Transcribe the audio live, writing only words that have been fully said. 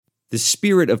The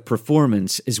spirit of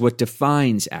performance is what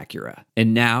defines Acura.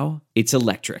 And now, it's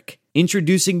electric.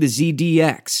 Introducing the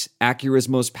ZDX, Acura's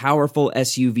most powerful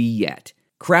SUV yet.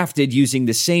 Crafted using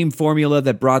the same formula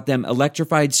that brought them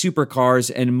electrified supercars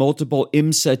and multiple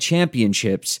IMSA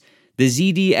championships, the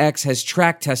ZDX has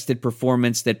track-tested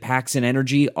performance that packs an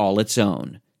energy all its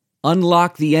own.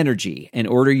 Unlock the energy and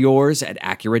order yours at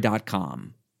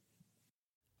Acura.com.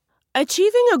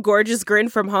 Achieving a gorgeous grin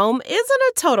from home isn't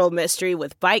a total mystery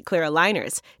with Byte Clear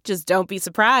aligners. Just don't be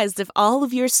surprised if all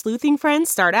of your sleuthing friends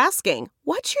start asking,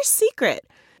 "What's your secret?"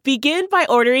 Begin by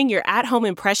ordering your at-home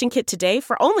impression kit today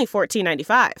for only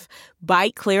 $14.95.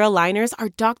 Byte Clear aligners are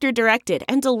doctor-directed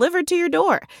and delivered to your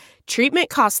door. Treatment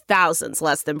costs thousands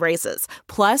less than braces.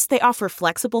 Plus, they offer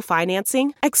flexible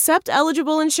financing, accept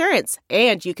eligible insurance,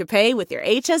 and you can pay with your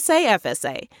HSA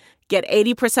FSA. Get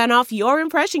 80% off your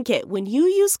impression kit when you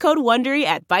use code WONDERY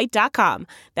at Byte.com.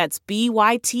 That's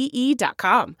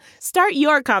BYTE.com. Start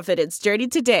your confidence journey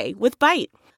today with Byte.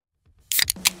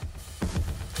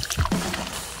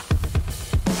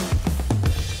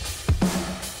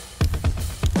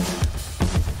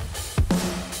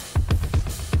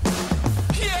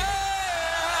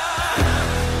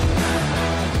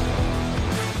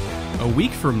 A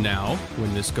week from now,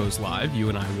 when this goes live, you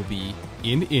and I will be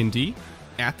in Indy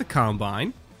at the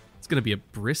Combine. It's going to be a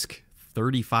brisk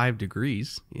 35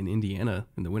 degrees in Indiana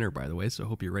in the winter, by the way, so I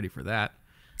hope you're ready for that.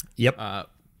 Yep.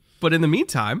 But in the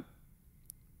meantime,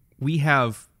 we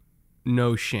have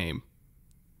no shame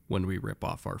when we rip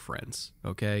off our friends,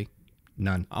 okay?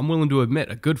 None. I'm willing to admit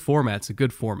a good format's a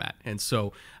good format. And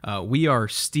so we are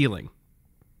stealing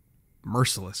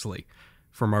mercilessly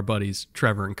from our buddies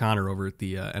Trevor and Connor over at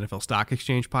the NFL Stock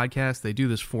Exchange podcast. They do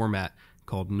this format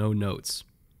called No Notes,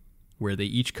 where they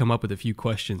each come up with a few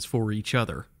questions for each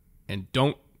other and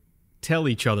don't tell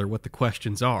each other what the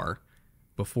questions are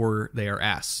before they are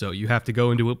asked. So you have to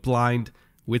go into it blind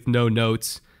with no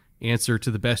notes, answer to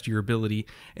the best of your ability.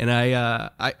 And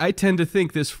I tend to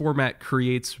think this format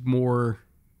creates more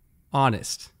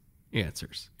honest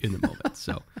answers in the moment.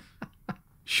 So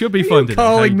should be fun today.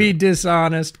 Calling me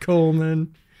dishonest,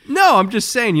 Coleman. No, I'm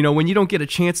just saying, when you don't get a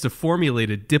chance to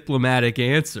formulate a diplomatic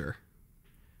answer.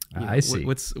 I see.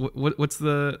 What's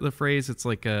the phrase? It's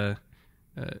like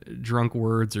drunk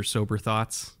words or sober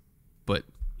thoughts, but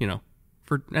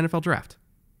for NFL draft.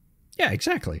 Yeah,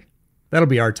 exactly. That'll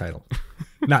be our title.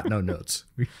 Not No Notes.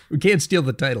 We can't steal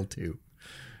the title too.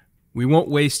 We won't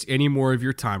waste any more of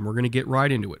your time. We're going to get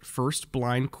right into it. First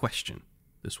blind question.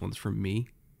 This one's from me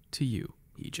to you,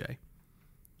 EJ.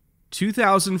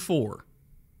 2004.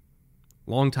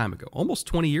 Long time ago. Almost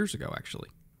 20 years ago, actually.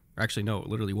 Actually, no, it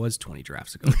literally was 20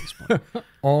 drafts ago at this point.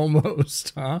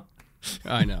 Almost, huh?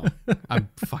 I know. I'm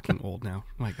fucking old now.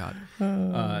 My God.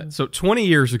 So 20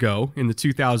 years ago in the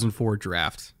 2004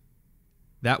 draft,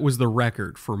 that was the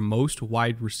record for most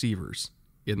wide receivers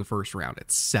in the first round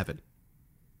at 7.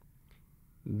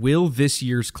 Will this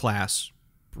year's class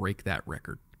break that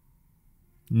record?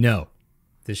 No.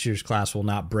 This year's class will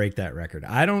not break that record.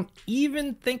 I don't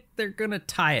even think they're going to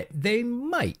tie it. They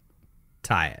might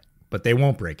tie it, but they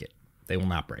won't break it. They will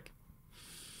not break.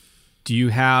 Do you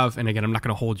have, and again, I'm not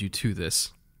going to hold you to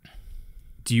this,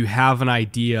 do you have an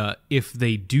idea if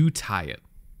they do tie it,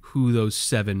 who those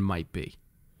 7 might be?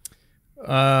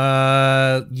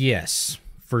 Yes,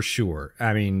 for sure.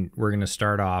 I mean, we're going to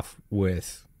start off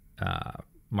with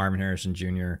Marvin Harrison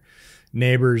Jr.,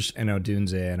 Neighbors, and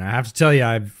Odunze. And I have to tell you,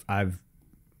 I've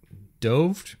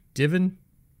dived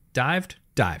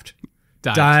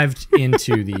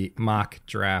into the mock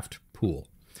draft pool.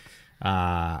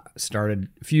 Started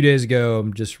a few days ago.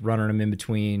 I'm just running them in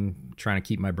between, trying to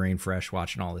keep my brain fresh,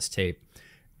 watching all this tape.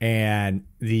 And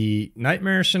the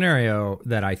nightmare scenario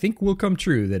that I think will come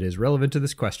true that is relevant to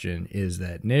this question is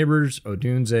that Neighbors,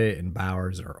 Odunze, and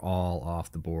Bowers are all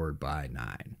off the board by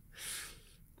 9.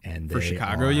 And for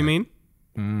Chicago, you mean?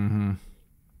 Mm-hmm.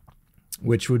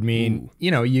 Which would mean,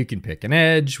 you can pick an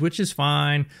edge, which is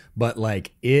fine. But,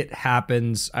 it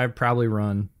happens. I've probably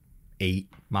run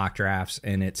 8 mock drafts,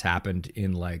 and it's happened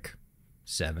in,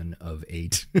 7 of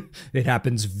 8. It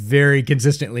happens very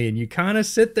consistently, and you kind of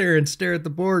sit there and stare at the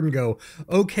board and go,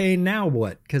 okay, now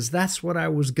what? Because that's what I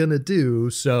was going to do.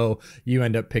 So you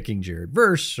end up picking Jared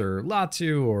Verse or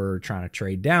Latu or trying to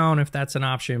trade down if that's an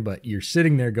option. But you're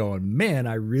sitting there going, man,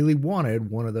 I really wanted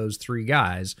one of those 3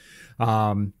 guys.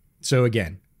 So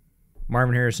again,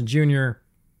 Marvin Harrison Jr.,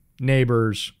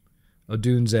 Neighbors,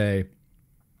 Odunze.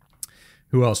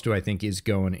 Who else do I think is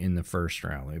going in the first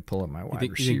round? Let me pull up my wide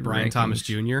receiver. You think Brian rankings. Thomas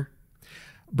Jr.?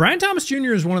 Brian Thomas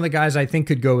Jr. is one of the guys I think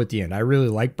could go at the end. I really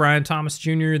like Brian Thomas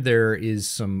Jr. There is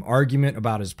some argument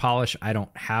about his polish. I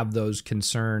don't have those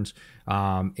concerns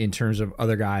in terms of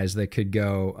other guys that could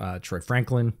go. Troy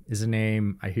Franklin is a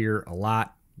name I hear a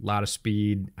lot of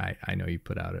speed. I know you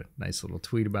put out a nice little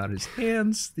tweet about his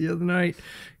hands the other night.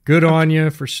 Good on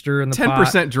you for stirring the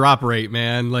 10% pot. drop rate,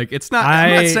 man. Like, it's not,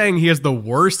 I'm not saying he has the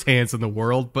worst hands in the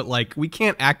world, but like, we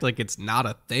can't act like it's not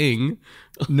a thing.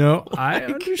 No, I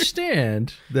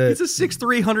understand that. He's a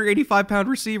 6'3", 185-pound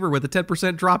receiver with a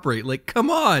 10% drop rate. Like,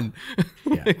 come on.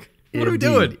 Yeah, like, what are we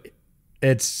doing?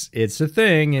 It's a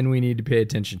thing, and we need to pay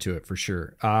attention to it for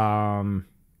sure. A.D.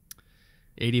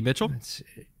 Mitchell? Let's see.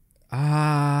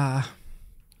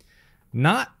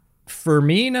 Not for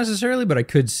me necessarily, but I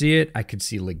could see it. I could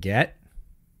see Leggett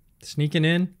sneaking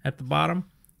in at the bottom.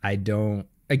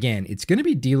 Again, it's going to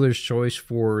be dealer's choice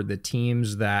for the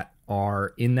teams that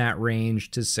are in that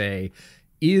range to say,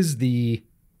 is the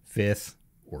 5th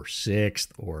or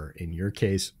 6th, or in your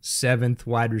case, 7th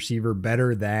wide receiver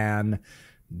better than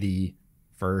the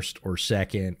 1st or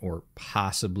 2nd or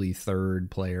possibly 3rd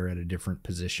player at a different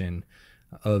position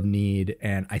of need.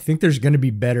 And I think there's going to be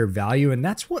better value. And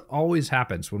that's what always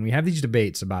happens when we have these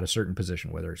debates about a certain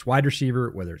position, whether it's wide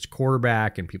receiver, whether it's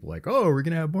quarterback, and people are like, oh, we're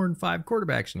going to have more than 5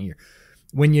 quarterbacks in a year.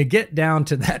 When you get down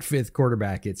to that 5th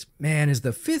quarterback, it's, man, is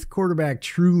the 5th quarterback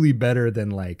truly better than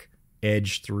like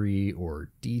edge 3 or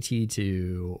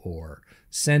DT2 or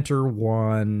center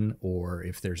 1, or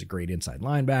if there's a great inside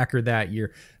linebacker that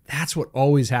year? That's what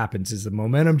always happens, is the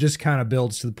momentum just kind of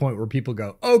builds to the point where people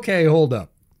go, okay, hold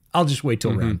up, I'll just wait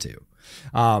till round 2.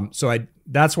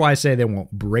 That's why I say they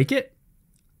won't break it.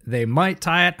 They might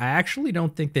tie it. I actually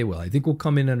don't think they will. I think we'll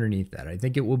come in underneath that. I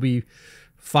think it will be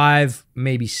 5,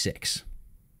 maybe 6.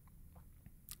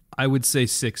 I would say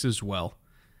 6 as well.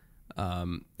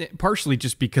 Partially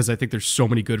just because I think there's so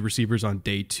many good receivers on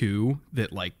day 2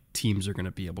 that like teams are going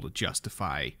to be able to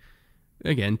justify,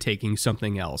 again, taking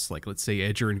something else. Like, let's say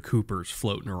Edger and Cooper's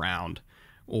floating around,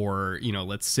 or, you know,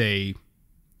 let's say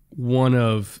one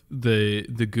of the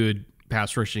good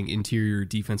pass rushing interior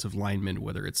defensive linemen,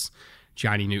 whether it's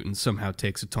Johnny Newton somehow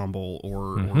takes a tumble,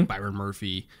 or Byron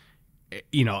Murphy.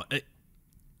 You know,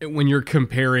 when you're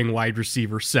comparing wide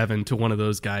receiver 7 to one of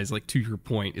those guys, like, to your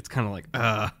point, it's kind of like,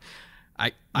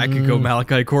 I could go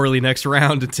Malachi Corley next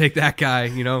round and take that guy,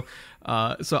 you know?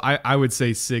 So I would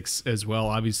say 6 as well.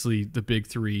 Obviously, the big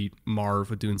 3, Marv,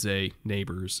 Odunze,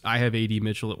 Neighbors. I have A.D.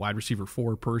 Mitchell at wide receiver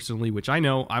 4 personally, which I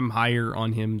know I'm higher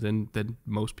on him than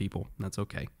most people. And that's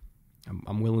okay.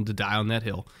 I'm willing to die on that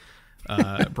hill.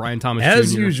 Brian Thomas Jr.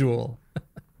 As usual.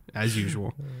 As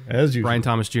usual. As usual. Brian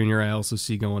Thomas Jr. I also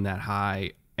see going that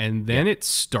high. And then it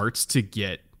starts to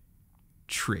get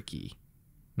tricky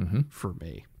for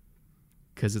me.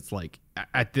 Because it's like,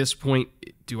 at this point,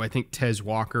 do I think Tez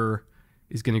Walker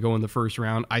is going to go in the first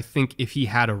round? I think if he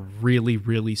had a really,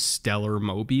 really stellar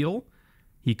mobile,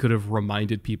 he could have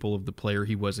reminded people of the player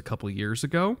he was a couple years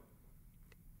ago.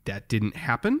 That didn't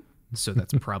happen. So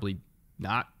that's probably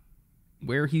not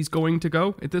where he's going to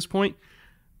go at this point.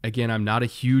 Again, I'm not a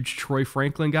huge Troy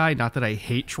Franklin guy. Not that I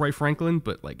hate Troy Franklin,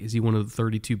 but like, is he one of the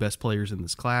 32 best players in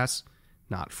this class?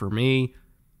 Not for me.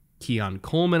 Keon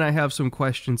Coleman, I have some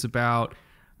questions about.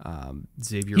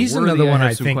 Xavier He's Worthy, another one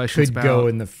I some think questions could about. go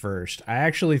in the first. I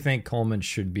actually think Coleman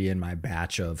should be in my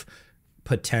batch of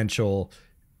potential.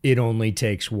 It only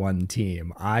takes one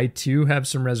team. I too have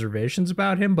some reservations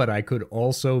about him, but I could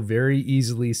also very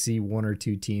easily see 1 or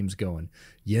 2 teams going,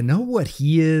 you know what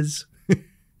he is?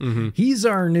 He's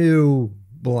our new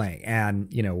blank.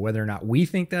 And, you know, whether or not we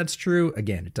think that's true,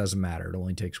 again, it doesn't matter. It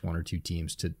only takes 1 or 2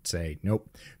 teams to say, nope,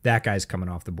 that guy's coming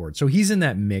off the board. So he's in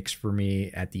that mix for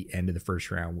me at the end of the first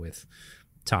round with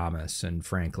Thomas and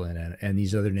Franklin and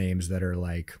these other names that are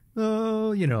like,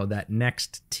 oh, you know, that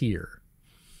next tier.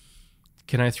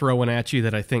 Can I throw one at you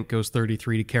that I think goes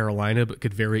 33 to Carolina, but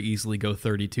could very easily go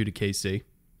 32 to KC?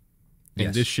 And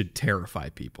Yes. this should terrify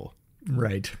people.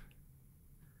 Right.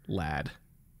 Ladd.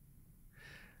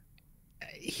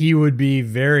 He would be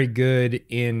very good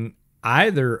in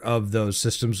either of those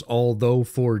systems, although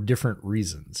for different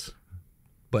reasons.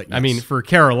 But yes. I mean, for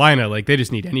Carolina, like, they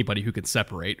just need anybody who can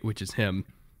separate, which is him.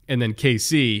 And then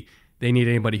KC, they need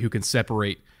anybody who can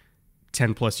separate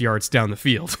 10 plus yards down the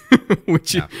field,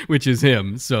 which is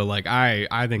him. So like,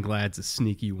 I think Ladd's a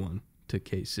sneaky one to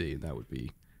KC. That would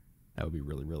be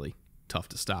really, really tough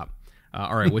to stop.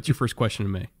 All right. What's your first question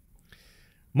to me?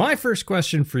 My first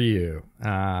question for you,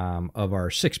 of our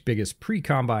 6 biggest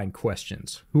pre-combine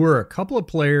questions, who are a couple of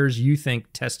players you think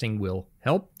testing will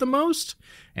help the most,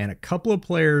 and a couple of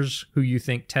players who you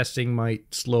think testing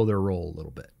might slow their roll a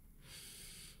little bit?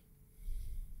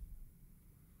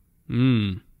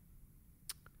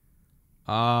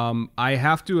 I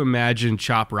have to imagine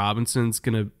Chop Robinson's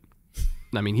going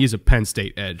to, he's a Penn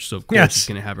State edge, so of course he's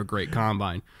going to have a great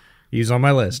combine. He's on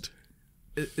my list.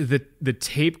 The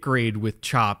tape grade with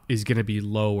Chop is going to be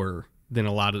lower than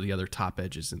a lot of the other top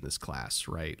edges in this class,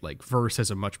 right? Like Verse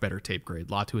has a much better tape grade.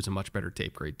 Latu has a much better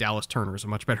tape grade. Dallas Turner is a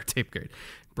much better tape grade.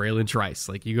 Braylon Trice,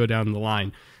 like you go down the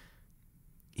line,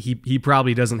 he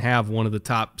probably doesn't have one of the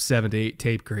top 7 to 8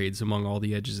 tape grades among all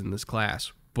the edges in this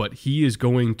class, but he is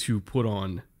going to put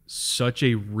on such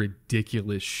a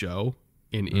ridiculous show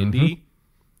in Indy.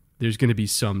 There's going to be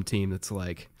some team that's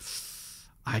like,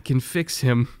 I can fix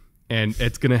him. And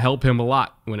it's going to help him a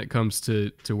lot when it comes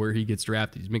to where he gets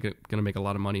drafted. He's going to make a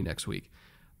lot of money next week.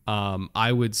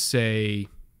 I would say,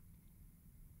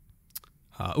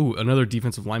 another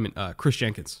defensive lineman, Chris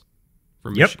Jenkins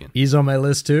from Michigan. He's on my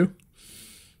list too.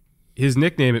 His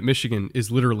nickname at Michigan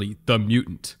is literally the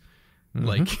Mutant.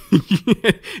 Like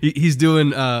he's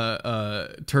doing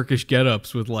Turkish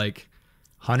get-ups with like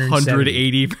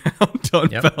 180 pound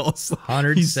dumbbells.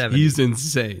 170. He's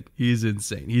insane. He's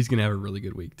insane. He's going to have a really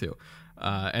good week too.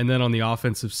 And then on the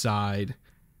offensive side,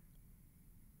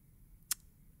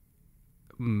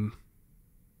 I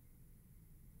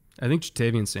think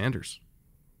Jatavian Sanders.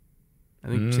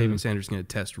 Jatavian Sanders is going to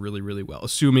test really, really well,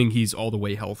 assuming he's all the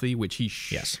way healthy, which he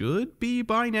should be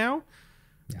by now.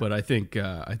 Yeah. But I think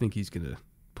he's going to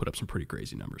put up some pretty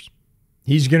crazy numbers.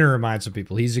 He's going to remind some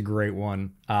people. He's a great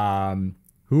one.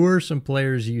 Who are some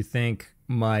players you think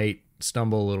might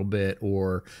stumble a little bit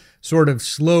or sort of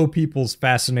slow people's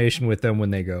fascination with them when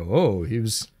they go, oh,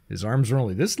 his arms were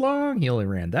only this long? He only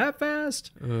ran that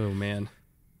fast? Oh, man.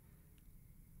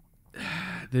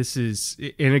 This is,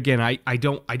 and again, I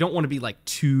don't want to be like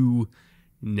too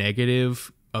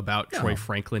negative about Troy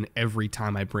Franklin every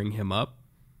time I bring him up,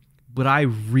 but I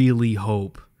really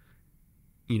hope,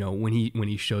 when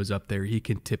he shows up there, he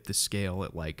can tip the scale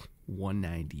at like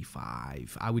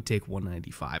 195. I would take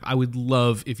 195. I would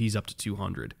love if he's up to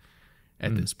 200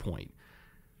 at this point.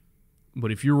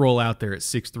 But if you roll out there at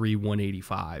 6'3",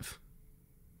 185,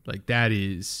 like that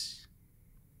is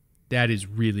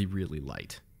really, really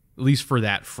light, at least for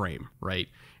that frame, right?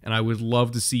 And I would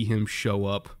love to see him show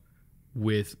up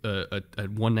with a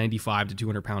 195 to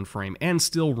 200 pound frame and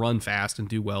still run fast and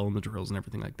do well in the drills and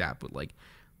everything like that. But like,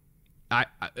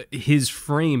 his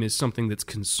frame is something that's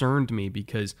concerned me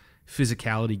because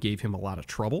physicality gave him a lot of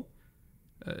trouble,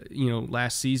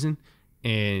 last season.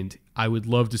 And I would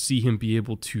love to see him be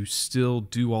able to still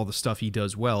do all the stuff he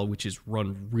does well, which is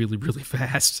run really, really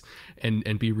fast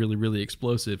and be really, really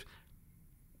explosive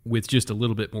with just a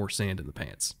little bit more sand in the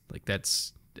pants. Like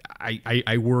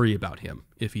I worry about him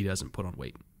if he doesn't put on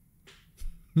weight.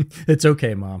 It's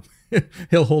okay, Mom.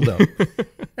 He'll hold up.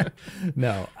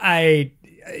 No,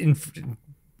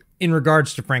 in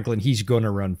regards to Franklin, he's going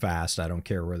to run fast. I don't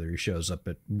care whether he shows up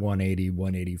at 180,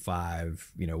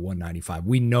 185, 195.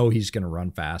 We know he's going to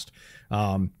run fast.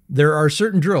 There are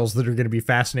certain drills that are going to be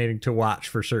fascinating to watch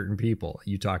for certain people.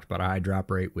 You talked about a high drop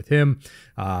rate with him.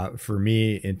 For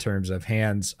me, in terms of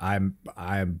hands,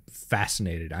 I'm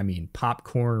fascinated. I mean,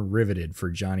 popcorn riveted for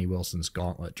Johnny Wilson's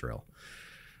gauntlet drill.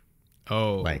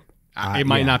 Oh, it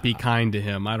might not be kind to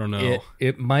him. I don't know.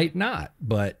 It might not,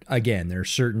 but again, there are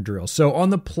certain drills. So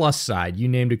on the plus side, you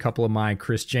named a couple of mine.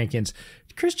 Chris Jenkins.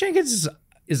 Chris Jenkins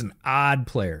is an odd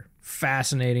player,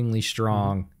 fascinatingly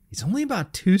strong. He's only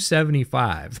about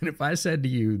 275. And if I said to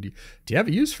you, do you have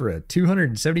a use for a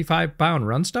 275-pound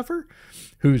run stuffer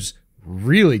who's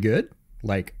really good?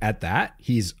 Like at that,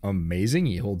 he's amazing.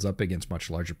 He holds up against much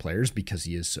larger players because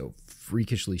he is so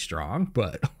freakishly strong.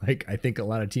 But like, I think a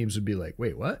lot of teams would be like,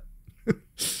 wait, what?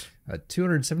 A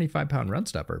 275-pound run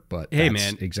stuffer, but hey,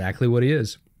 that's man, exactly what he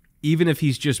is. Even if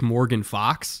he's just Morgan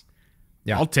Fox,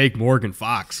 I'll take Morgan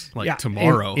Fox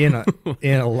tomorrow. In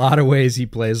a lot of ways, he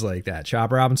plays like that.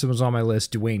 Chop Robinson was on my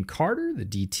list. Dwayne Carter, the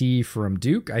DT from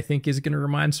Duke, I think is going to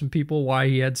remind some people why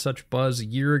he had such buzz a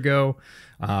year ago.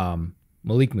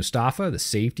 Malik Mustafa, the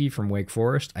safety from Wake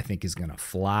Forest, I think is going to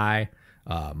fly.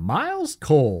 Miles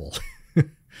Cole.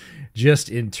 Just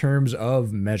in terms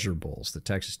of measurables, the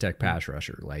Texas Tech pass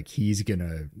rusher, like he's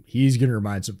gonna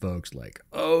remind some folks like,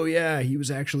 oh yeah, he was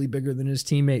actually bigger than his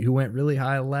teammate who went really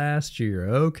high last year.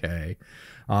 Okay.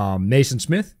 Mason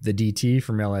Smith, the DT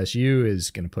from LSU,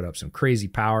 is going to put up some crazy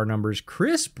power numbers.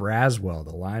 Chris Braswell,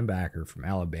 the linebacker from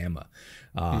Alabama,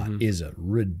 is a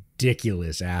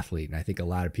ridiculous athlete. And I think a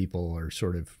lot of people are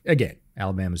sort of, again,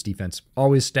 Alabama's defense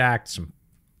always stacked, some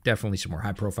definitely some more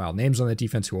high profile names on that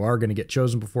defense who are going to get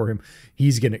chosen before him.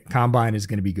 Combine is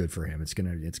going to be good for him. It's going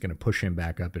to push him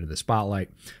back up into the spotlight.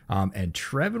 And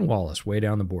Trevin Wallace, way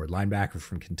down the board, linebacker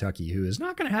from Kentucky, who is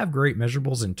not going to have great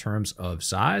measurables in terms of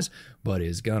size, but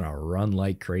is going to run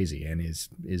like crazy and is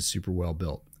super well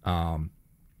built.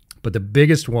 But the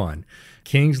biggest one,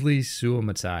 Kingsley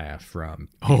Suamataia from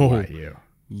BYU.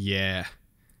 Yeah.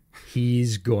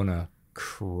 He's going to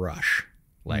crush.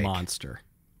 Monster.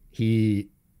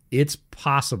 It's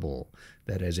possible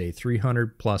that as a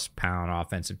 300-plus pound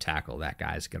offensive tackle, that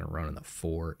guy's going to run in the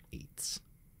 4.8s.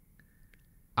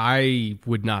 I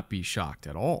would not be shocked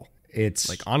at all. It's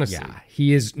like, honestly. Yeah,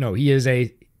 he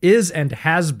is and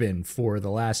has been for the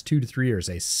last 2 to 3 years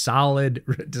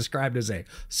described as a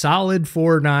solid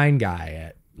 4.9 guy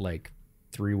at like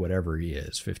 3 whatever he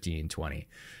is, 15, 20.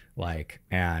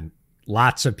 And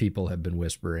lots of people have been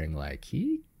whispering like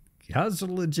he has a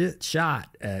legit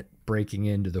shot at breaking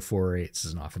into the 4.8s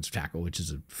as an offensive tackle, which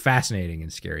is a fascinating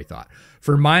and scary thought.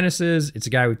 For minuses, it's a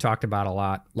guy we've talked about a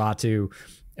lot. Latu,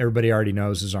 everybody already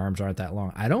knows his arms aren't that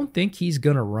long. I don't think he's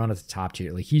going to run at the top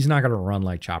tier. Like, he's not going to run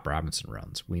like Chop Robinson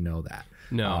runs. We know that.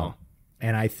 No.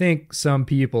 And I think some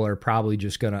people are probably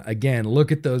just going to, again,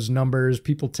 look at those numbers.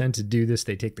 People tend to do this.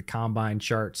 They take the combine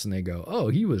charts and they go, oh,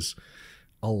 he was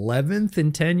 11th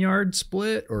in 10-yard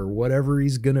split or whatever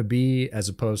he's going to be, as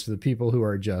opposed to the people who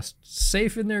are just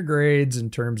safe in their grades in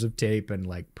terms of tape and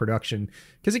like production.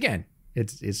 Because again,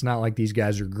 it's not like these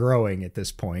guys are growing at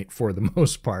this point for the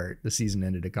most part. The season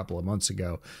ended a couple of months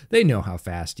ago. They know how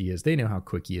fast he is. They know how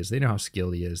quick he is. They know how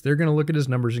skilled he is. They're going to look at his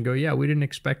numbers and go, yeah, we didn't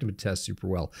expect him to test super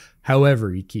well.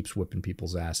 However, he keeps whipping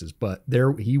people's asses. But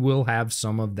he will have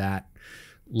some of that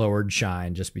lowered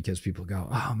shine just because people go,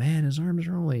 oh man, his arms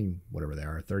are only whatever they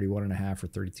are, 31.5 or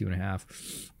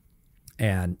 32.5.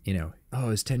 And,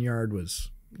 his 10-yard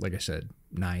was, like I said,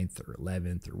 9th or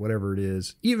 11th or whatever it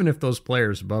is. Even if those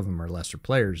players above him are lesser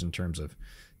players in terms of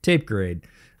tape grade,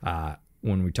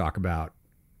 when we talk about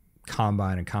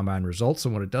combine and combine results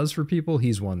and what it does for people,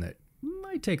 he's one that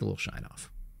might take a little shine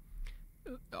off.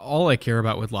 All I care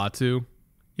about with Latu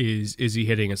is he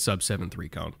hitting a sub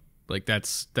 7.3 cone? Like,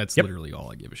 that's yep. Literally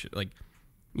all I give a shit. Like,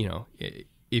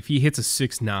 if he hits a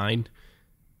 6.9,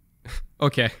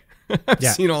 okay. I've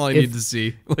seen all I need to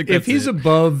see. Like, if he's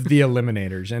above the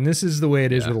eliminators, and this is the way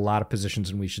it is with a lot of positions,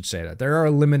 and we should say that there are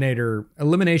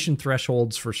elimination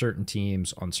thresholds for certain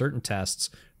teams on certain tests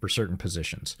for certain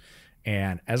positions.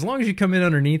 And as long as you come in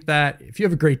underneath that, if you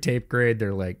have a great tape grade,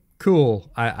 they're like,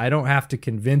 cool, I don't have to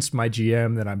convince my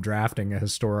GM that I'm drafting a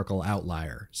historical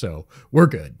outlier. So we're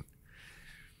good.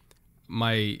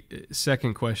 My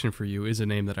second question for you is a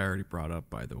name that I already brought up,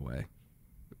 by the way,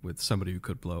 with somebody who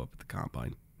could blow up at the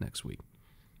combine next week.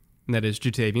 And that is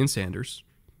Ja'Tavion Sanders.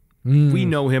 We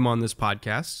know him on this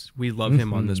podcast. We love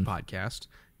him on this podcast.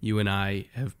 You and I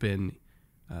have been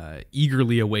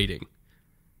eagerly awaiting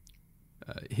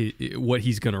what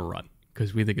he's going to run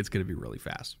because we think it's going to be really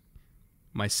fast.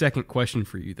 My second question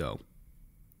for you, though,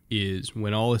 is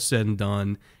when all is said and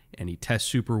done and he tests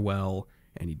super well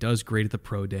and he does great at the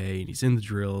pro day and he's in the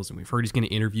drills and we've heard he's going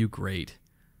to interview great.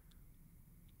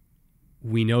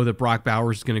 We know that Brock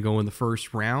Bowers is going to go in the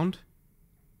first round.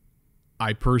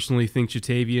 I personally think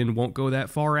Ja'Tavion won't go that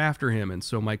far after him. And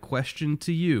so my question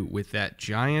to you, with that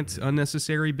giant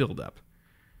unnecessary buildup,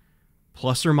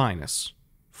 plus or minus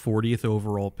 40th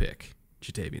overall pick,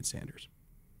 Ja'Tavion Sanders.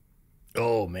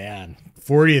 Oh, man.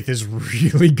 40th is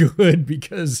really good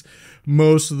because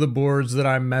most of the boards that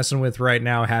I'm messing with right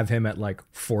now have him at like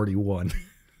 41.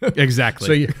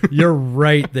 Exactly. So you're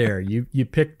right there. You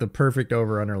picked the perfect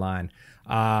over-under line.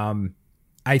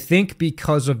 I think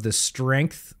because of the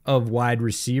strength of wide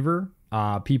receiver,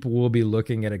 people will be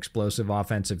looking at explosive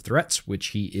offensive threats, which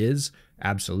he is.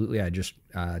 Absolutely. I just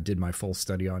did my full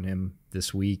study on him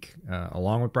this week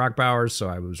along with Brock Bowers, so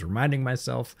I was reminding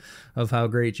myself of how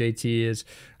great JT is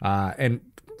and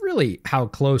really how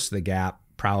close the gap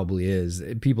probably is.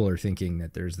 People are thinking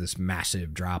that there's this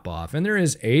massive drop-off, and there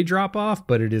is a drop-off,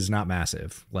 but it is not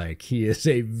massive. Like, he is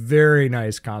a very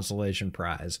nice consolation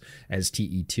prize as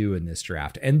TE2 in this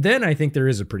draft. And then I think there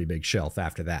is a pretty big shelf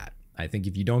after that. I think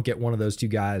if you don't get one of those two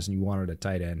guys and you wanted a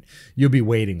tight end, you'll be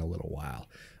waiting a little while.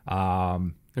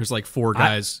 There's like 4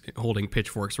 guys holding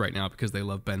pitchforks right now because they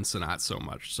love Ben Sinnott so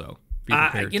much, so be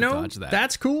prepared to dodge that.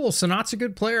 That's cool. Sinnott's a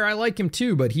good player. I like him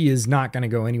too, but he is not going to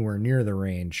go anywhere near the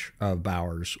range of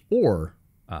Bowers or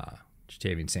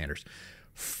Ja'Tavion Sanders.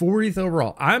 40th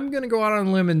overall. I'm going to go out on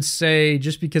a limb and say,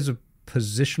 just because of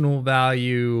positional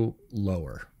value,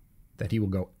 lower, that he will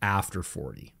go after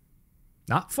 40.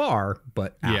 Not far,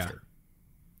 but after.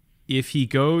 If he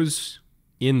goes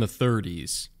in the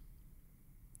 30s,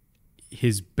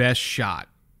 his best shot,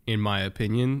 in my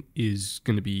opinion, is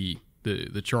going to be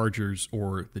the Chargers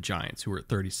or the Giants, who are at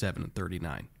 37 and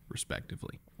 39,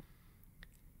 respectively.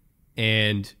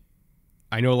 And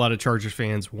I know a lot of Chargers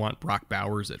fans want Brock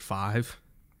Bowers at 5.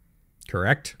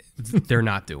 Correct. They're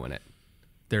not doing it.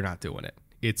 They're not doing it.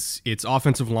 It's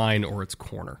offensive line or it's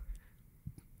corner.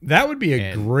 That would be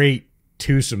a great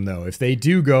twosome, though, if they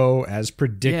do go as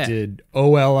predicted,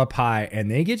 OL up high, and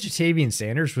they get Ja'Tavion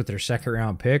Sanders with their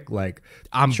second-round pick. Like,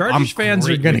 Chargers fans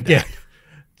are going to get...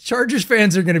 Chargers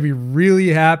fans are going to be really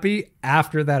happy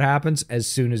after that happens as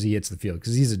soon as he hits the field,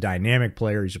 because he's a dynamic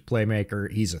player. He's a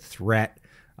playmaker. He's a threat.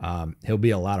 He'll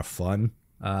be a lot of fun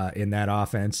in that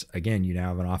offense. Again, you now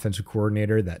have an offensive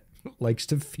coordinator that likes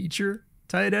to feature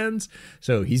tight ends,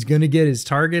 so he's going to get his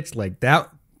targets. Like that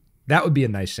would be a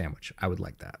nice sandwich. I would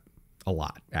like that a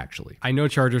lot, actually. I know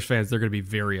Chargers fans, they're going to be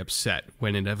very upset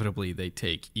when inevitably they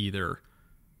take either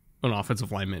an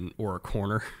offensive lineman or a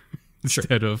corner.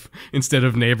 Instead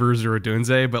of Neighbors or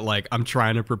Odunze, but like I'm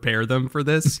trying to prepare them for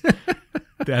this.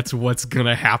 That's what's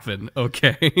gonna happen.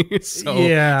 Okay, so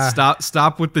yeah.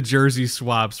 Stop with the jersey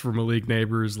swaps for Malik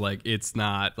Neighbors. Like it's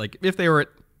not like if they were at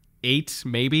 8,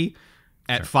 maybe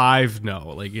at 5, no.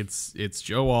 Like it's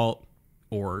Joe Alt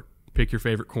or pick your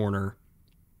favorite corner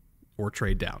or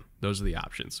trade down. Those are the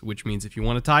options. Which means if you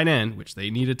want a tight end, which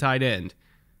they need a tight end,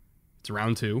 it's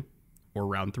round 2 or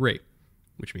round 3.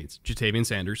 Which means Ja'Tavion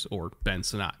Sanders or Ben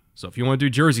Sinnott. So if you want to do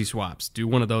jersey swaps, do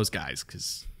one of those guys,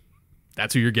 because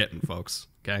that's who you're getting, folks.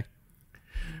 Okay?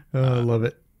 I love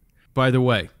it. By the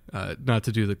way, not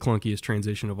to do the clunkiest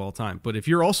transition of all time, but if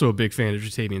you're also a big fan of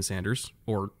Ja'Tavion Sanders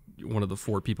or one of the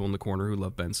 4 people in the corner who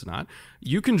love Ben Sinnott,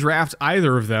 you can draft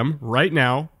either of them right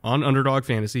now on Underdog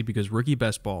Fantasy, because Rookie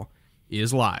Best Ball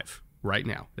is live right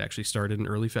now. It actually started in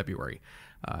early February.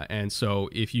 And so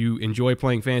if you enjoy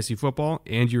playing fantasy football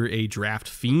and you're a draft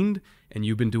fiend and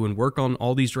you've been doing work on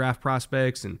all these draft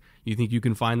prospects and you think you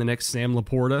can find the next Sam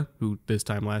Laporta, who this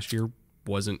time last year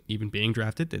wasn't even being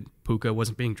drafted, and Puka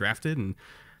wasn't being drafted, and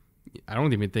I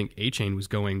don't even think A-Chain was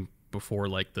going before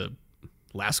like the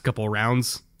last couple of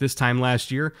rounds this time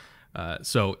last year.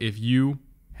 So if you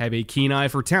have a keen eye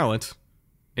for talent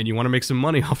and you want to make some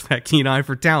money off that keen eye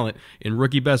for talent in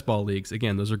Rookie Best Ball leagues,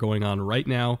 again, those are going on right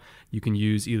now. You can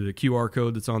use either the QR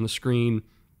code that's on the screen.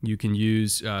 You can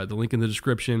use the link in the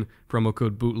description, promo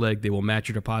code BOOTLEG. They will match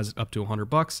your deposit up to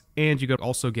 $100. And you can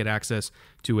also get access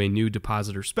to a new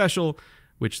depositor special,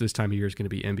 which this time of year is going to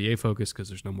be NBA focused because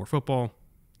there's no more football,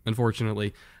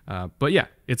 unfortunately. But yeah,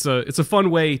 it's a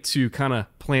fun way to kind of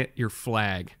plant your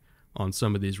flag on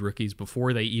some of these rookies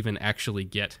before they even actually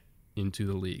get into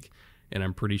the league. And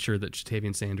I'm pretty sure that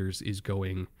Ja'Tavion Sanders is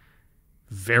going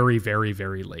very, very,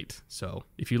 very late. So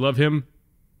if you love him,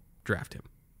 draft him.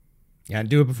 Yeah,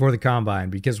 do it before the combine,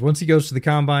 because once he goes to the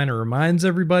combine, it reminds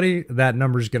everybody that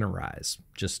number's going to rise.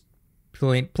 Just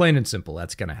plain and simple,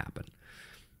 that's going to happen.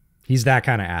 He's that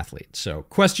kind of athlete. So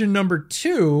question number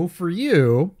 2 for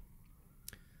you.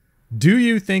 Do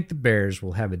you think the Bears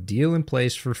will have a deal in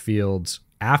place for Fields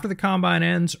after the combine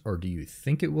ends, or do you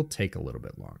think it will take a little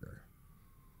bit longer?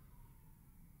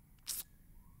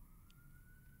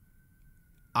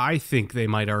 I think they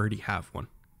might already have one.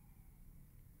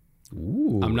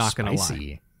 Ooh, I'm not going to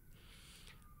lie.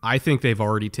 I think they've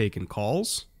already taken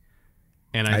calls.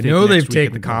 And I think know they've taken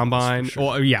taken the combine. Sure.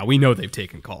 Well, yeah, we know they've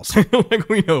taken calls. Like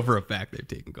we know for a fact they've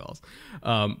taken calls.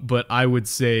 But I would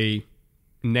say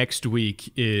next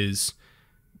week is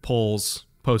polls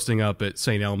posting up at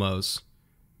St. Elmo's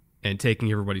and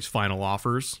taking everybody's final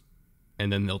offers,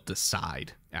 and then they'll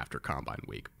decide after combine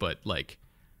week. But like,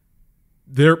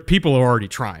 people are already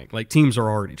trying. Like, teams are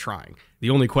already trying. The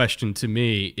only question to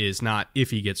me is not if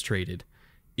he gets traded,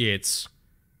 it's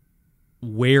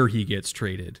where he gets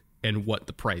traded and what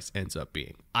the price ends up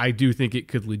being. I do think it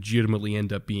could legitimately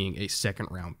end up being a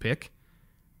second-round pick.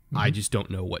 Mm-hmm. I just don't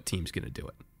know what team's going to do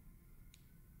it.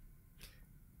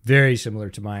 Very similar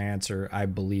to my answer. I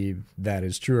believe that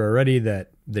is true already,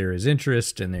 that there is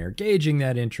interest and they're gauging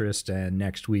that interest, and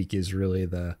next week is really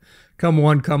the come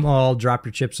one, come all, drop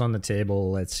your chips on the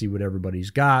table. Let's see what everybody's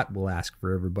got. We'll ask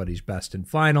for everybody's best and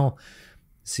final,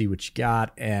 see what you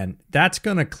got, and that's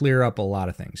going to clear up a lot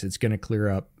of things. It's going to clear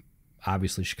up,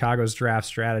 obviously, Chicago's draft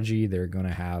strategy. They're going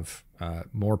to have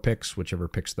more picks, whichever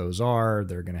picks those are.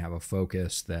 They're going to have a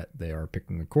focus that they are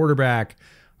picking a quarterback.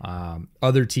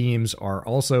 Other teams are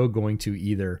also going to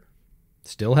either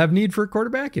still have need for a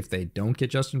quarterback if they don't get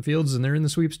Justin Fields and they're in the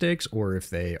sweepstakes, or if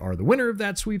they are the winner of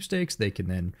that sweepstakes, they can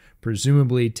then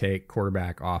presumably take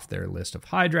quarterback off their list of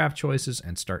high draft choices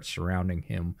and start surrounding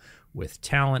him with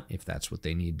talent if that's what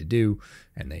they need to do,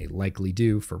 and they likely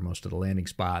do for most of the landing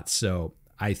spots. So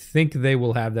I think they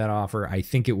will have that offer. I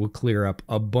think it will clear up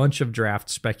a bunch of draft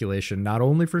speculation, not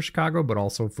only for Chicago, but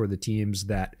also for the teams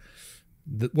that,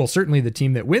 well, certainly the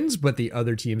team that wins, but the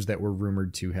other teams that were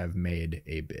rumored to have made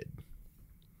a bid.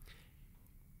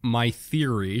 My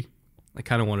theory, I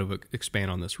kind of want to expand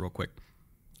on this real quick.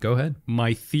 Go ahead.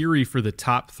 My theory for the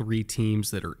top 3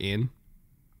 teams that are in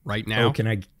right now. Oh, can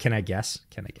I guess?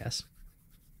 Can I guess?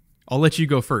 I'll let you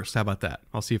go first. How about that?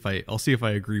 I'll see if I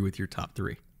agree with your top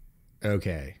 3.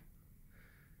 Okay.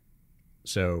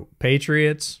 So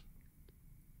Patriots,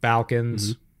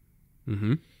 Falcons.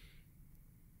 Mm-hmm.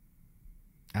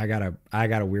 I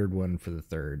got a weird one for the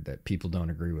third that people don't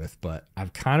agree with, but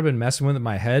I've kind of been messing with it in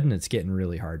my head, and it's getting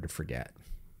really hard to forget.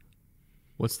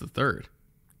 What's the third?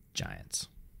 Giants.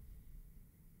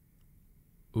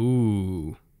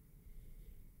 Ooh.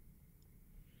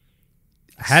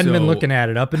 I hadn't been looking at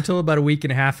it up until about a week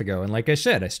and a half ago. And like I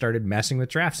said, I started messing with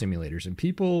draft simulators, and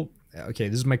people, okay,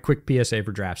 this is my quick PSA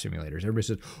for draft simulators. Everybody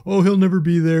says, oh, he'll never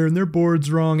be there and their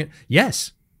board's wrong.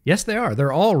 Yes, they are.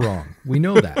 They're all wrong. We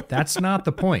know that. That's not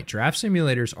the point. Draft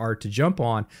simulators are to jump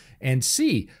on and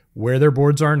see where their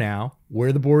boards are now,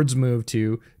 where the boards move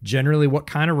to, generally what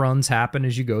kind of runs happen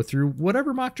as you go through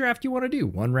whatever mock draft you want to do.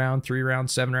 1 round, 3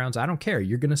 rounds, 7 rounds. I don't care.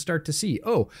 You're going to start to see,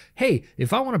 oh, hey,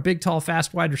 if I want a big, tall,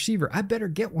 fast wide receiver, I better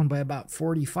get one by about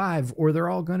 45 or they're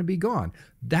all going to be gone.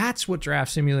 That's what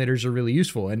draft simulators are really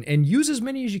useful. And use as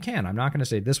many as you can. I'm not going to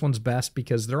say this one's best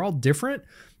because they're all different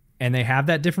and they have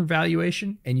that different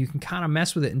valuation, and you can kind of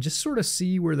mess with it and just sort of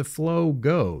see where the flow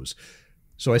goes.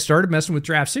 So I started messing with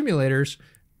draft simulators,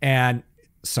 and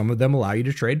some of them allow you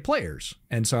to trade players.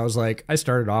 And so I was like, I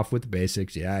started off with the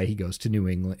basics. Yeah, he goes to New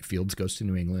England. Fields goes to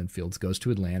New England. Fields goes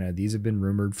to Atlanta. These have been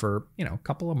rumored for, a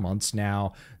couple of months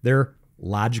now. They're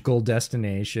logical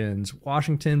destinations.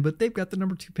 Washington, but they've got the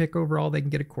number 2 pick overall. They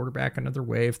can get a quarterback another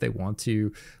way if they want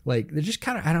to. Like, they're just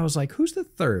kind of, and I was like, who's the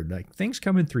third? Like, things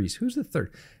come in threes. Who's the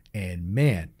third? And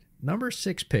man, number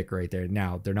 6 pick right there.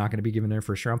 Now, they're not going to be given their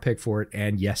first round pick for it.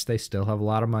 And yes, they still have a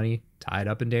lot of money tied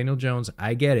up in Daniel Jones.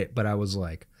 I get it. But I was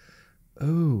like,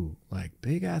 oh, like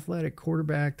big athletic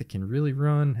quarterback that can really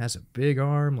run, has a big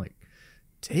arm. Like,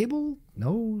 Table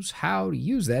knows how to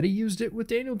use that. He used it with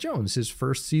Daniel Jones. His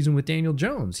first season with Daniel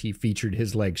Jones, he featured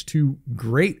his legs to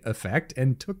great effect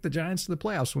and took the Giants to the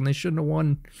playoffs when they shouldn't have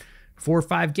won 4 or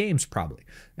 5 games probably.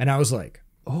 And I was like,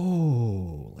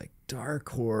 oh, like dark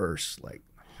horse, like,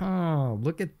 oh,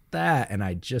 look at that. And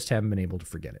I just haven't been able to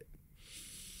forget it.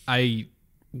 I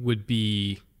would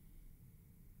be,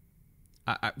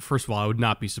 first of all, I would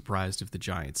not be surprised if the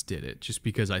Giants did it, just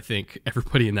because I think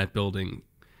everybody in that building,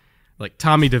 like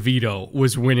Tommy DeVito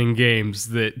was winning games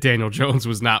that Daniel Jones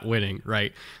was not winning,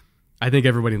 right? I think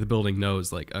everybody in the building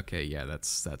knows, like, okay, yeah,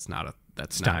 that's not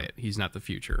it. He's not the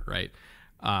future, right?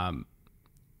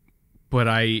 But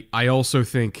I also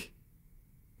think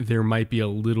there might be a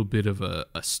little bit of a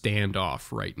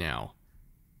standoff right now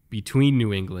between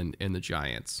New England and the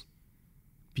Giants,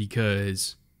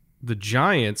 because the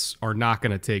Giants are not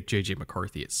going to take J.J.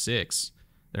 McCarthy at 6.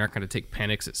 They're not going to take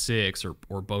Penix at 6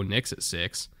 or Bo Nix at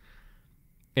 6.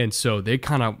 And so they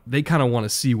kind of want to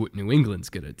see what New England's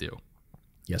going to do.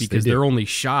 Yes, because their only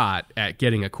shot at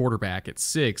getting a quarterback at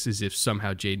 6 is if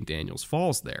somehow Jaden Daniels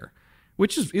falls there,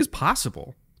 which is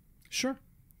possible. Sure.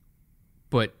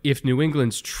 But if New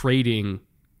England's trading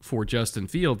for Justin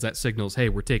Fields, that signals, hey,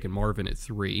 we're taking Marvin at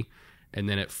 3. And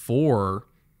then at 4,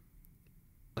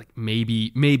 like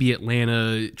maybe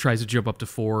Atlanta tries to jump up to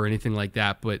 4 or anything like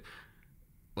that. But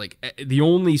like the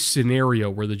only scenario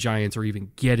where the Giants are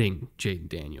even getting Jaden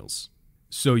Daniels.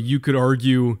 So you could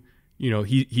argue,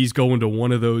 he's going to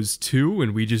one of those 2,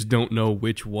 and we just don't know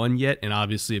which one yet. And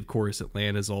obviously, of course,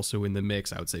 Atlanta's also in the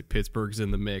mix. I would say Pittsburgh's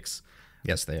in the mix.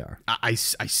 Yes, they are. I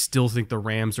still think the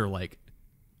Rams are like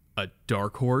a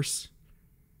dark horse.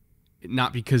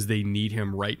 Not because they need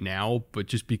him right now, but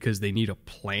just because they need a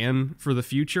plan for the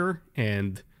future,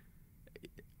 and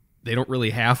they don't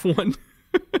really have one.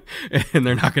 And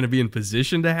they're not going to be in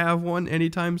position to have one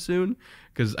anytime soon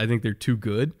because I think they're too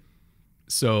good.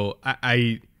 So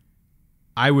I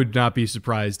would not be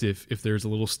surprised if there's a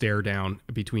little stare down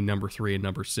between number 3 and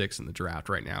number 6 in the draft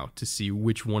right now to see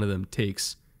which one of them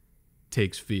takes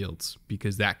Fields,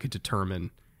 because that could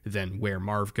determine then where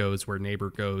Marv goes, where Neighbor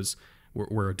goes,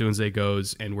 where Odunze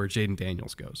goes, and where Jaden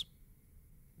Daniels goes.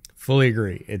 Fully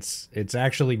agree. It's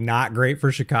actually not great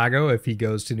for Chicago if he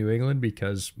goes to New England,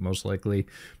 because most likely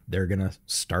they're going to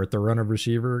start the run of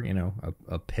receiver,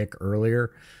 a pick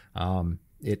earlier.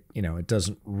 It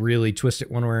doesn't really twist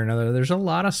it one way or another. There's a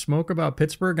lot of smoke about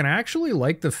Pittsburgh, and I actually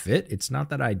like the fit. It's not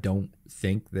that I don't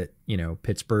think that,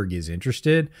 Pittsburgh is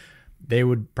interested. they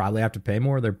would probably have to pay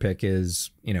more. Their pick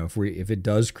is, if it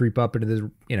does creep up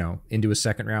into the, into a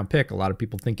second round pick, a lot of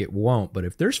people think it won't, but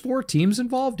if there's 4 teams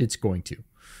involved, it's going to.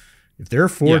 If there are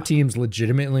 4 teams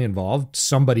legitimately involved,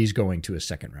 somebody's going to a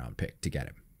second round pick to get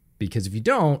him. Because if you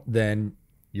don't, then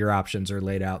your options are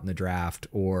laid out in the draft,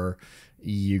 or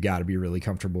you got to be really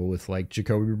comfortable with like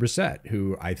Jacoby Brissett,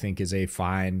 who I think is a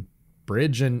fine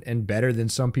bridge and better than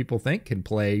some people think, can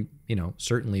play,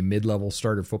 certainly mid-level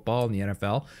starter football in the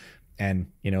NFL.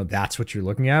 And, that's what you're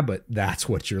looking at, but that's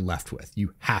what you're left with.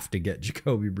 You have to get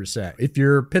Jacoby Brissett. If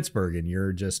you're Pittsburgh and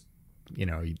you're just,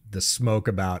 the smoke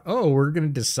about, we're going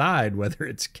to decide whether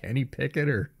it's Kenny Pickett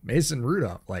or Mason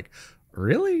Rudolph. Like,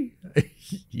 really?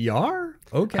 You are?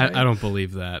 Okay. I don't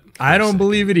believe that. I don't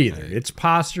believe it either. It's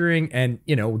posturing. And,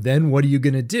 then what are you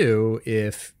going to do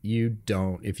if you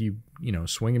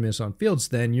swing and miss on Fields?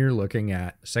 Then you're looking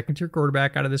at a second-tier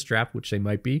quarterback out of this draft, which they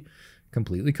might be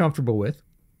completely comfortable with.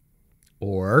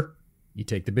 Or you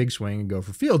take the big swing and go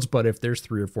for Fields. But if there's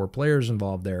 3 or 4 players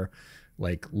involved there,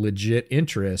 like legit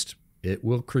interest, it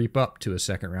will creep up to a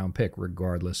second-round pick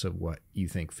regardless of what you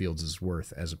think Fields is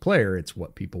worth as a player. It's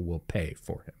what people will pay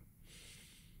for him.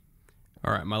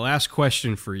 All right, my last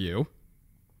question for you.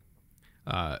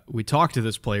 We talked to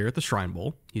this player at the Shrine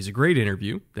Bowl. He's a great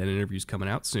interview. That interview's coming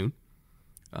out soon.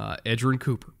 Edgerrin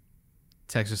Cooper,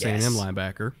 Texas A&M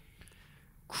linebacker.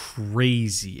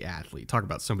 Crazy athlete. Talk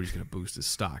about somebody who's going to boost his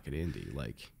stock at Indy.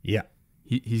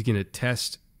 He's going to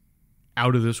test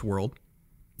out of this world.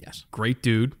 Yes. Great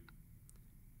dude.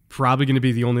 Probably going to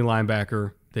be the only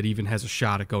linebacker that even has a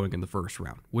shot at going in the first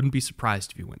round. Wouldn't be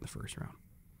surprised if he went in the first round.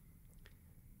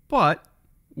 But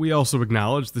we also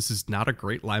acknowledge this is not a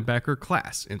great linebacker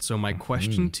class. And so my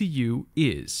question to you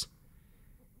is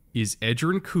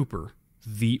Edgerrin Cooper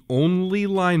the only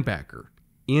linebacker,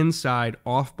 inside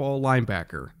off-ball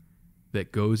linebacker,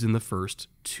 that goes in the first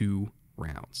 2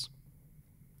 rounds?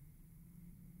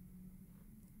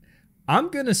 I'm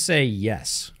going to say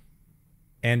yes,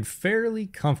 and fairly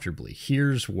comfortably.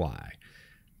 Here's why.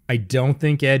 I don't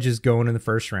think Edge is going in the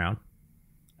first round.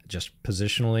 Just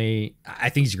positionally, I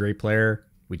think he's a great player.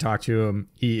 We talked to him.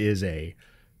 He is a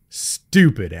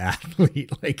stupid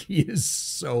athlete. Like, he is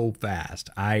so fast.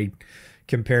 I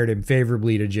compared him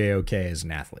favorably to JOK as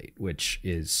an athlete, which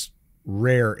is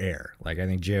rare air. Like, I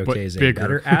think JOK is a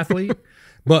better athlete,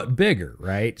 but bigger,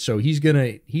 right? So he's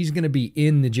gonna be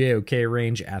in the JOK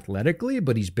range athletically,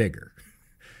 but he's bigger.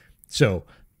 So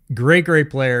great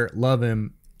player, love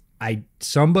him.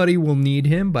 Somebody will need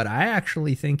him, but I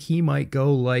actually think he might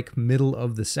go like middle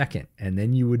of the second. And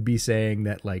then you would be saying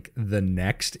that like the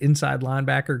next inside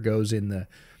linebacker goes in the,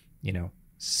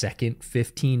 second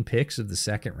 15 picks of the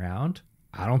second round.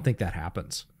 I don't think that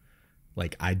happens.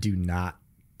 Like, I do not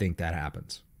think that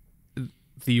happens.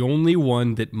 The only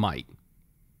one that might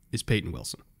is Peyton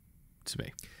Wilson, to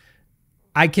me.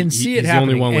 I can see it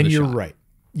happening, and you're right.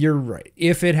 You're right.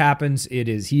 If it happens,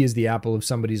 he is the apple of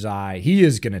somebody's eye. He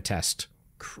is going to test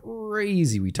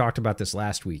crazy. We talked about this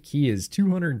last week. He is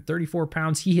 234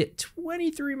 pounds. He hit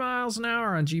 23 miles an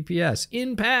hour on GPS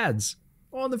in pads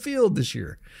on the field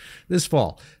this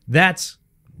fall. That's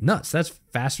nuts. That's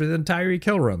faster than Tyreek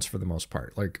Hill runs for the most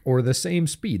part, or the same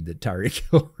speed that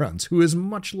Tyreek Hill runs, who is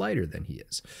much lighter than he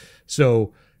is.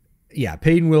 So, yeah,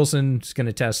 Peyton Wilson's going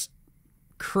to test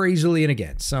crazily, and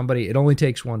again, it only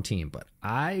takes one team, but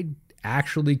I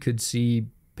actually could see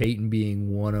Peyton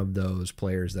being one of those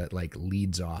players that like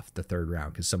leads off the third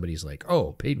round because somebody's like,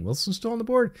 oh, Peyton Wilson's still on the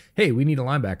board? Hey, we need a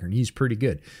linebacker, and he's pretty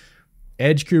good.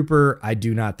 Edge Cooper, I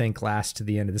do not think lasts to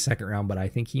the end of the second round, but I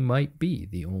think he might be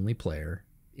the only player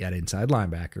at inside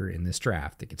linebacker in this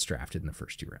draft that gets drafted in the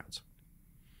first 2 rounds.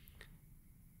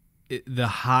 The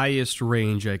highest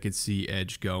range I could see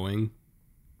Edge going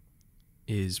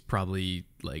is probably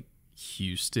like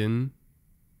Houston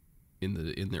in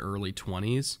the early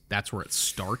 20s. That's where it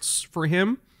starts for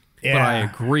him. Yeah. But I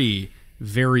agree,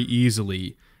 very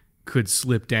easily could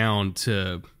slip down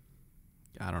to,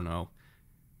 I don't know,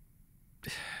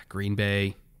 Green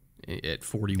Bay at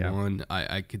 41. Yeah.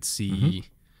 I could see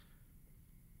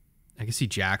I could see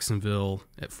Jacksonville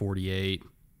at 48.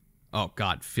 Oh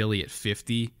God, Philly at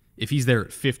 50. If he's there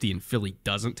at 50 and Philly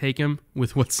doesn't take him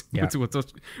with what's going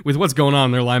on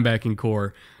in their linebacking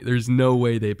core, there's no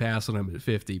way they pass on him at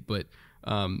 50. But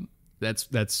that's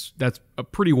a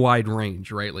pretty wide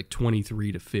range, right? Like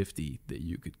 23 to 50 that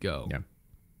you could go. Yeah.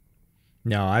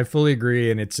 No, I fully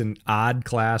agree, and it's an odd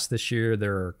class this year.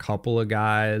 There are a couple of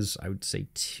guys, I would say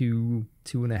 2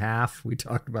 2.5. We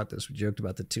talked about this. We joked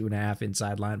about the 2.5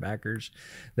 inside linebackers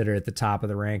that are at the top of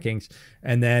the rankings.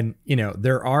 And then,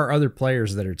 there are other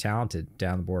players that are talented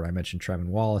down the board. I mentioned Trevin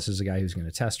Wallace is a guy who's going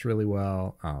to test really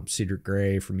well. Cedric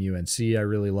Gray from UNC I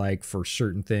really like for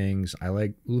certain things. I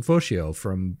like Ufosio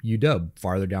from UW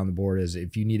farther down the board. As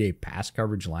if you need a pass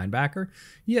coverage linebacker,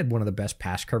 he had one of the best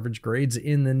pass coverage grades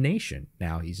in the nation.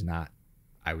 Now, he's not,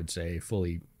 I would say,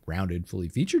 fully rounded, fully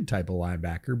featured type of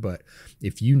linebacker, but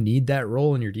if you need that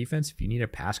role in your defense, if you need a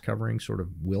pass covering sort of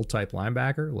will type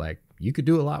linebacker, like, you could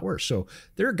do a lot worse. So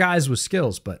there are guys with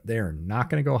skills, but they're not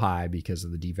going to go high because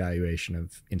of the devaluation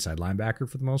of inside linebacker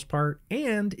for the most part,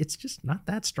 and it's just not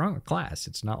that strong a class.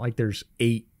 It's not like there's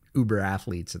 8 uber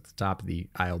athletes at the top of the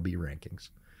ILB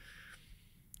rankings.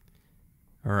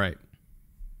 All right,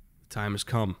 time has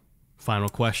come. Final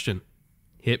question,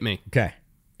 hit me. Okay,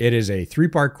 it is a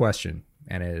 3-part question.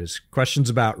 And it is questions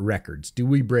about records. Do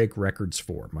we break records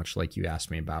for? Much like you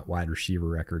asked me about wide receiver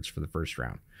records for the first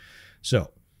round.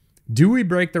 So, do we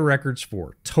break the records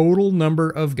for total number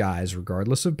of guys,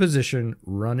 regardless of position,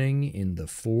 running in the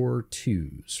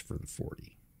 4.2s for the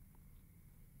 40?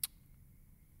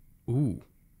 Ooh.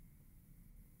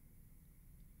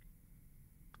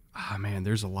 Ah, man,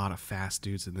 there's a lot of fast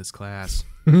dudes in this class.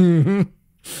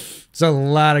 It's a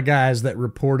lot of guys that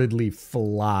reportedly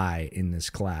fly in this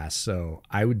class. So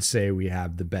I would say we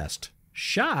have the best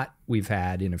shot we've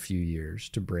had in a few years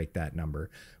to break that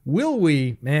number. Will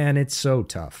we? Man, it's so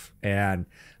tough. And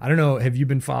I don't know, have you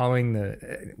been following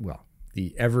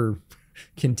the ever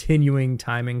continuing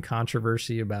timing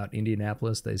controversy about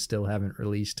Indianapolis? They still haven't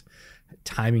released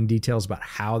timing details about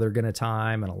how they're going to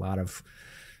time, and a lot of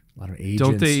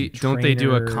agents. Don't they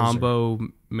do a combo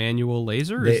manual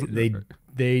laser?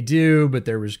 They do, but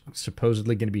there was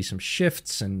supposedly going to be some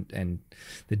shifts, and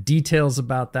the details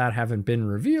about that haven't been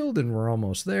revealed, and we're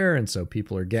almost there, and so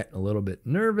people are getting a little bit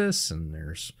nervous, and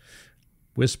there's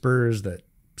whispers that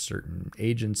certain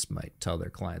agents might tell their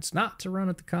clients not to run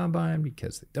at the combine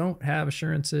because they don't have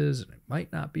assurances, and it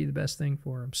might not be the best thing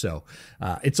for them. So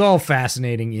it's all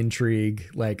fascinating intrigue.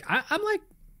 Like, I'm like,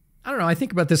 I don't know. I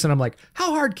think about this and I'm like,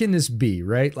 how hard can this be,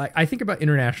 right? Like, I think about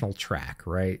international track,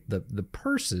 right? The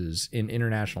purses in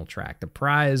international track, the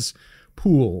prize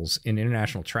pools in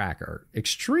international track are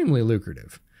extremely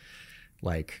lucrative.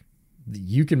 Like,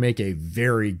 you can make a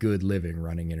very good living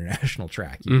running international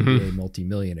track. You can be a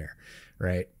multimillionaire,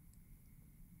 right?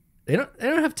 They don't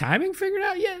have timing figured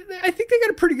out yet. I think they got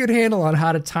a pretty good handle on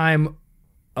how to time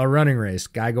a running race,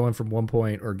 guy going from one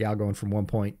point or gal going from one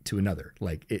point to another.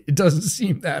 Like, it doesn't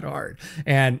seem that hard.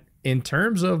 And in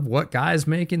terms of what guys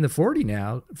make in the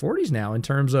 40s now, in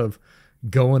terms of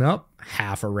going up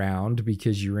half a round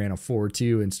because you ran a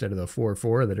 4.2 instead of the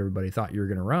 4.4 that everybody thought you were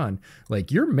going to run,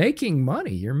 like, you're making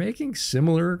money. You're making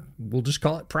similar, we'll just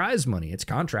call it prize money. It's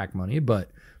contract money, but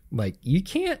like, you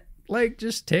can't like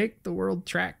just take the world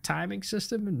track timing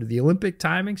system and the Olympic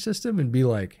timing system and be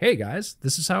like, hey guys,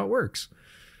 this is how it works.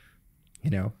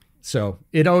 So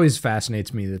it always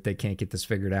fascinates me that they can't get this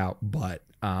figured out. But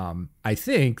I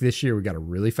think this year we got a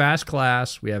really fast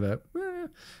class. We have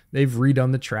they've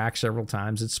redone the track several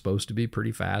times. It's supposed to be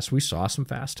pretty fast. We saw some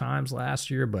fast times last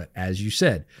year, but as you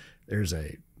said, there's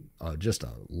just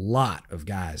a lot of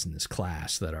guys in this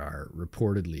class that are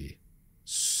reportedly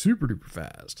super duper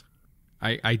fast.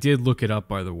 I did look it up,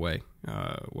 by the way,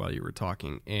 while you were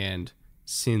talking. And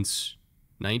since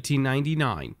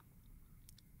 1999,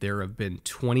 there have been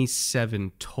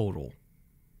 27 total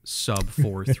sub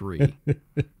 4.3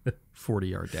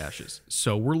 40-yard dashes.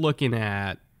 So we're looking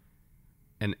at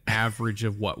an average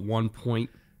of what, 1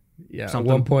 point? Yeah,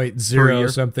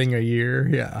 1.0 something a year.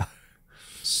 Yeah.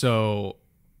 So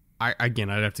I'd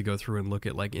have to go through and look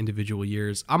at like individual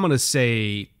years. I'm going to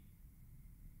say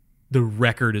the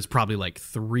record is probably like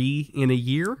 3 in a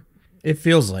year. It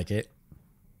feels like it.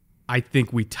 I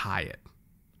think we tie it.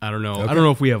 I don't know. Okay. I don't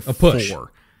know if we have a push.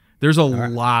 4. There's a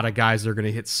lot of guys that are going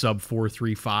to hit sub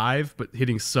 4.35, but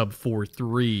hitting sub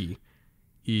 4.3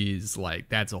 is like,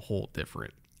 that's a whole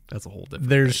different.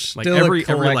 There's thing. still like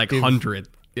every like 100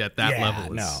 at that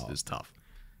level is tough.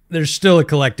 There's still a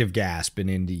collective gasp in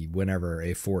Indy whenever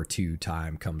a 4.2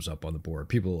 time comes up on the board.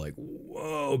 People are like,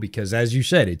 whoa, because as you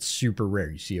said, it's super rare.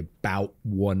 You see about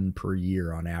 1 per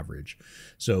year on average.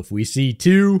 So if we see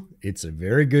 2, it's a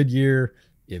very good year.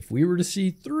 If we were to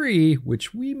see 3,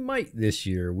 which we might this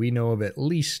year, we know of at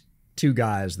least 2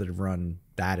 guys that have run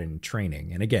that in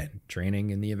training. And again,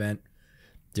 training in the event,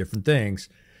 different things.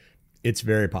 It's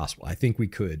very possible. I think we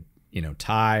could,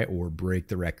 tie or break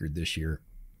the record this year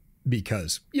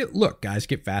because, look, guys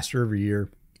get faster every year.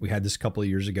 We had this a couple of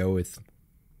years ago with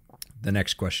the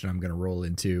next question I'm going to roll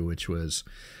into, which was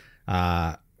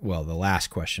Well, the last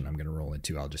question I'm going to roll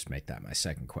into, I'll just make that my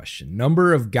second question.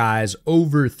 Number of guys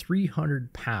over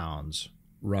 300 pounds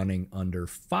running under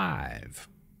 5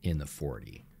 in the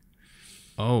 40.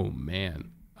 Oh,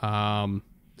 man.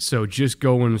 So just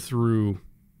going through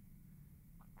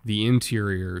the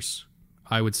interiors,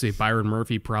 I would say Byron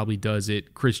Murphy probably does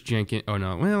it. Chris Jenkins. Oh,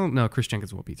 no. Well, no, Chris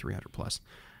Jenkins won't be 300 plus.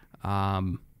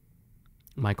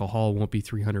 Michael Hall won't be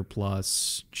 300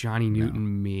 plus. Johnny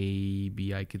Newton,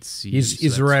 maybe I could see.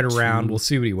 He's right around. We'll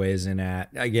see what he weighs in at.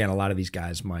 Again, a lot of these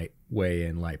guys might weigh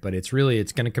in light, but it's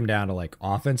going to come down to like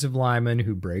offensive linemen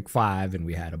who break 5, and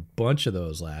we had a bunch of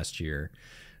those last year.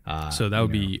 So that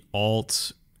would be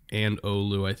Alt and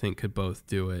Olu, I think, could both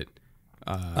do it.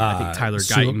 I think Tyler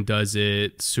Guyton does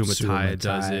it. Sumatai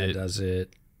does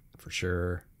it for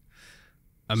sure.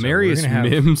 Amarius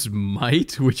Mims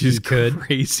might, which is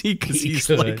crazy because he's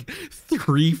like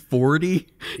 340.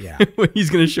 Yeah. He's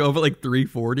going to show up at like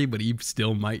 340, but he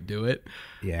still might do it.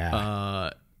 Yeah.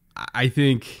 I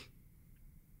think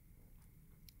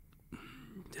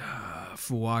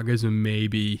Fuaga's a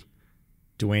maybe.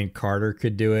 Dwayne Carter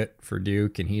could do it for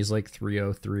Duke, and he's like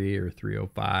 303 or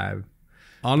 305.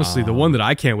 Honestly, the one that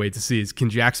I can't wait to see is, can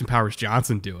Jackson Powers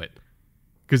Johnson do it?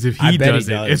 Because if he does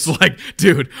it, it's like,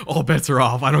 dude, all bets are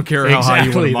off. I don't care how high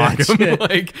you want to mock him.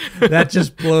 Like, that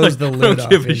just blows the lid off. I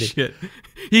don't give a shit.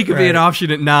 He could be an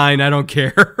option at 9. I don't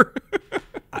care.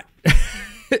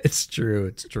 It's true.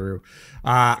 It's true.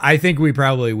 I think we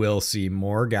probably will see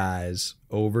more guys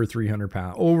over 300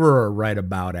 pounds, over or right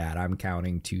about at, I'm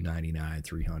counting 299,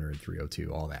 300, 302,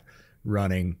 all that,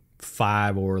 running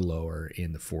 5 or lower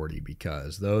in the 40,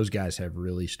 because those guys have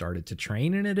really started to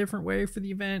train in a different way for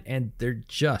the event, and they're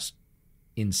just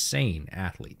insane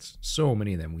athletes. So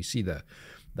many of them. We see the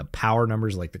power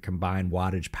numbers, like the combined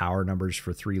wattage power numbers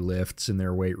for 3 lifts in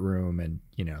their weight room, and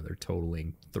they're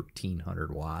totaling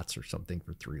 1,300 watts or something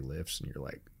for 3 lifts, and you're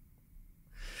like,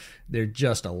 they're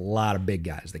just a lot of big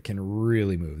guys that can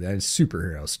really move. That is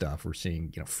superhero stuff. We're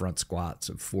seeing front squats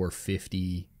of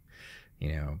 450.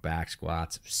 Back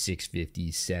squats of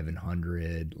 650,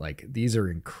 700. Like, these are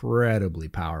incredibly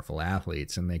powerful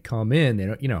athletes, and they come in, they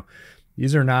don't,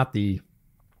 these are not the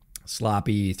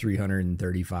sloppy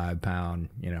 335 pound,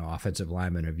 offensive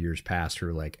linemen of years past who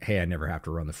are like, hey, I never have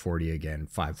to run the 40 again.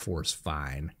 5.4 is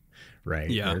fine.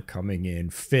 Right. Yeah. They're coming in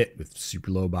fit with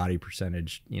super low body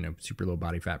percentage, super low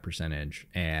body fat percentage,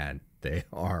 and they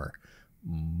are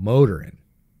motoring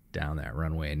down that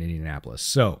runway in Indianapolis.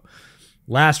 So,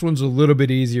 last one's a little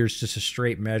bit easier. It's just a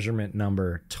straight measurement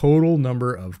number. Total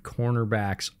number of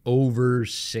cornerbacks over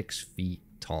 6 feet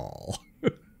tall.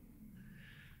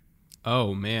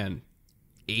 Oh, man.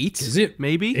 8? Is it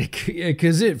maybe?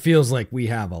 Because it feels like we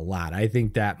have a lot. I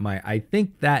think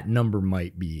that number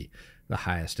might be the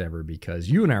highest ever, because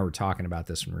you and I were talking about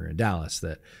this when we were in Dallas,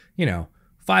 that,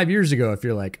 5 years ago, if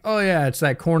you're like, oh, yeah, it's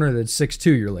that corner that's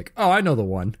 6'2", you're like, oh, I know the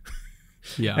one.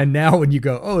 Yeah. And now when you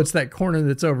go, oh, it's that corner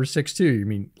that's over 6'2", you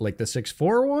mean like the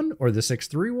 6'4" one, or the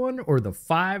 6'3" one, or the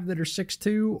 5 that are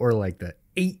 6'2", or like the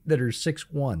 8 that are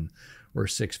 6'1" or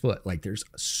 6 foot? Like, there's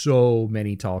so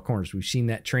many tall corners. We've seen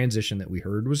that transition that we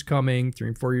heard was coming 3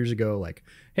 and 4 years ago. Like,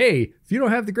 hey, if you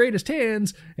don't have the greatest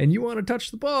hands and you want to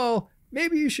touch the ball,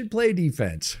 maybe you should play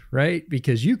defense, right?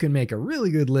 Because you can make a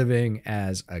really good living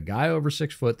as a guy over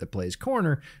 6 foot that plays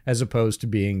corner, as opposed to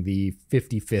being the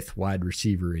 55th wide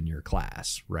receiver in your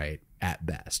class, right? At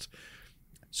best.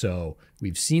 So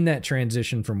we've seen that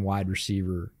transition from wide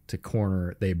receiver to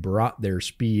corner. They brought their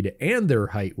speed and their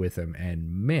height with them.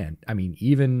 And man, I mean,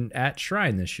 even at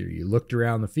Shrine this year, you looked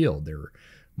around the field, there were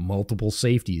multiple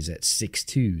safeties at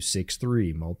 6'2",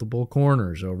 6'3", multiple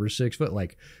corners over 6 foot.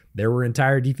 Like, there were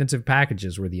entire defensive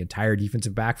packages where the entire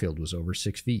defensive backfield was over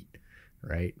 6 feet,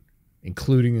 right?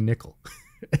 Including the nickel.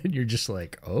 And you're just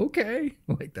like, okay,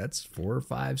 like, that's 4 or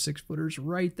 5 6 footers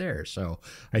right there. So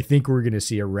I think we're going to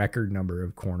see a record number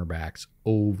of cornerbacks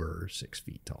over 6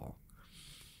 feet tall.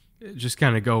 Just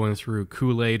kind of going through,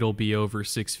 Kool-Aid will be over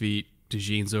 6 feet.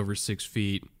 DeJean's over 6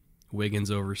 feet.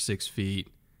 Wiggins over 6 feet.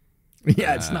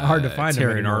 Yeah, it's not hard to find him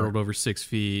Terry Arnold over 6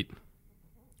 feet.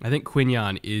 I think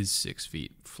Quinion is 6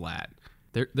 feet flat.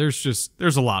 There's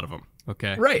a lot of them.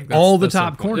 Okay, right. All the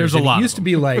top corners. There's a lot. It used to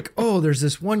be like, oh, there's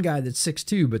this one guy that's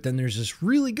 6'2", but then there's this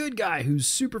really good guy who's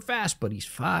super fast, but he's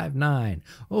 5'9".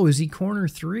 Oh, is he corner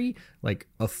 3? Like,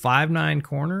 a 5'9"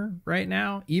 corner right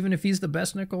now, even if he's the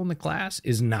best nickel in the class,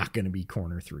 is not going to be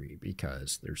corner 3,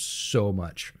 because there's so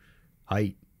much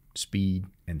height, speed,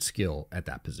 and skill at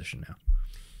that position now.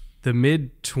 The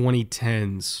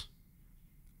mid-2010s,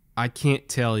 I can't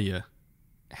tell you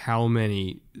how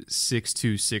many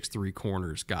 6'2", 6'3"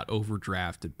 corners got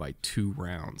overdrafted by 2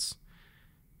 rounds.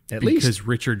 because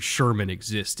Richard Sherman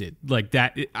existed. Like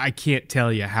that, I can't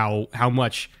tell you how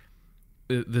much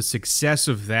the success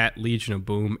of that Legion of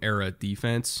Boom era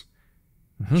defense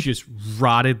just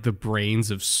rotted the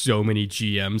brains of so many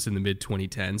GMs in the mid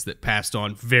 2010s that passed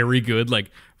on very good,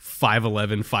 like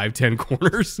 5'11", 5'10"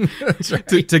 corners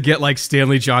to get like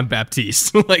Stanley John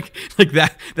Baptiste. like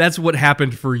that's what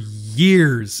happened for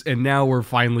years. And now we're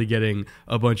finally getting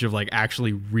a bunch of like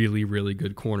actually really, really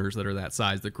good corners that are that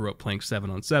size that grew up playing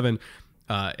 7-on-7.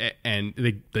 And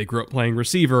they grew up playing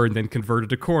receiver and then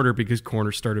converted to corner because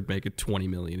corners started making $20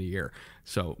 million a year.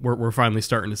 So we're finally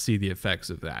starting to see the effects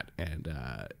of that. And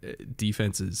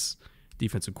defensive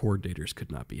coordinators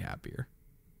could not be happier.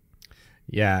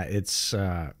 Yeah, it's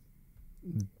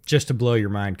just to blow your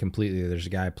mind completely. There's a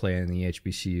guy playing the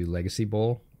HBCU Legacy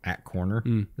Bowl at corner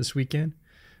this weekend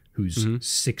who's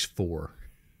 6'4".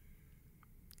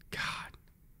 God.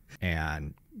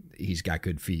 And he's got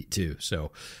good feet too.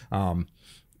 So,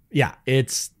 yeah,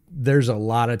 there's a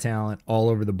lot of talent all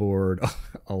over the board.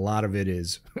 A lot of it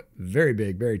is very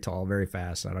big, very tall, very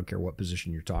fast. I don't care what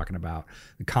position you're talking about.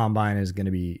 The combine is going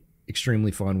to be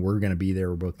extremely fun. We're going to be there.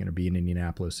 We're both going to be in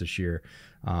Indianapolis this year.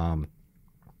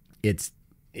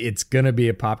 It's going to be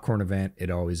a popcorn event.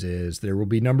 It always is. There will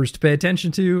be numbers to pay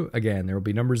attention to. Again, there will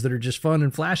be numbers that are just fun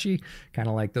and flashy, kind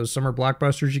of like those summer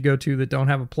blockbusters you go to that don't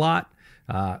have a plot.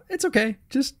 It's okay.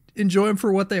 Just enjoy them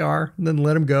for what they are, and then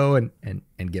let them go and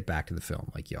get back to the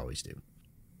film like you always do.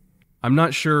 I'm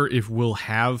not sure if we'll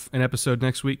have an episode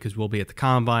next week because we'll be at the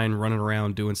combine running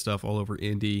around doing stuff all over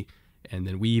Indy. And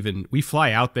then we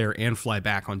fly out there and fly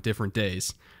back on different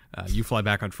days. You fly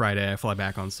back on Friday, I fly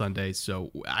back on Sunday.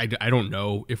 So I don't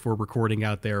know if we're recording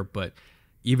out there, but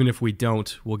even if we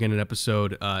don't, we'll get an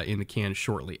episode in the can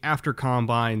shortly after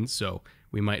combine. So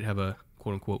we might have a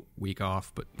quote unquote week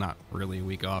off, but not really a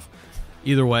week off.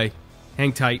 Either way,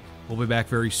 hang tight. We'll be back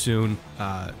very soon.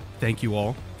 Thank you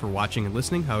all for watching and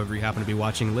listening, however you happen to be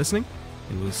watching and listening,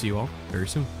 and we'll see you all very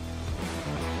soon.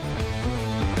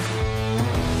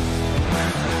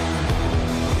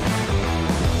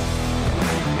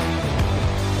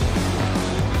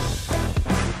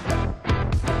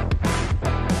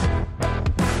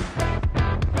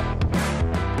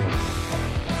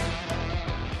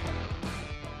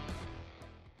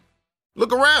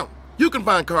 Look around. You can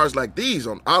find cars like these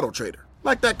on AutoTrader,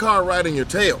 like that car riding your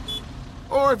tail.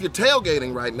 Or if you're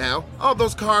tailgating right now, all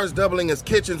those cars doubling as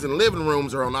kitchens and living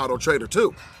rooms are on AutoTrader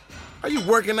too. Are you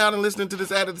working out and listening to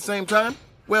this ad at the same time?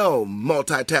 Well,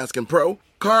 multitasking pro,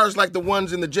 cars like the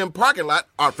ones in the gym parking lot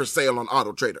are for sale on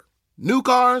AutoTrader. New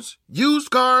cars, used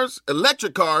cars,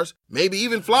 electric cars, maybe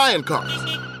even flying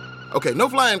cars. Okay, no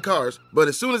flying cars, but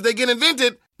as soon as they get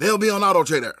invented, they'll be on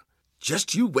AutoTrader.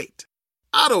 Just you wait.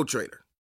 AutoTrader.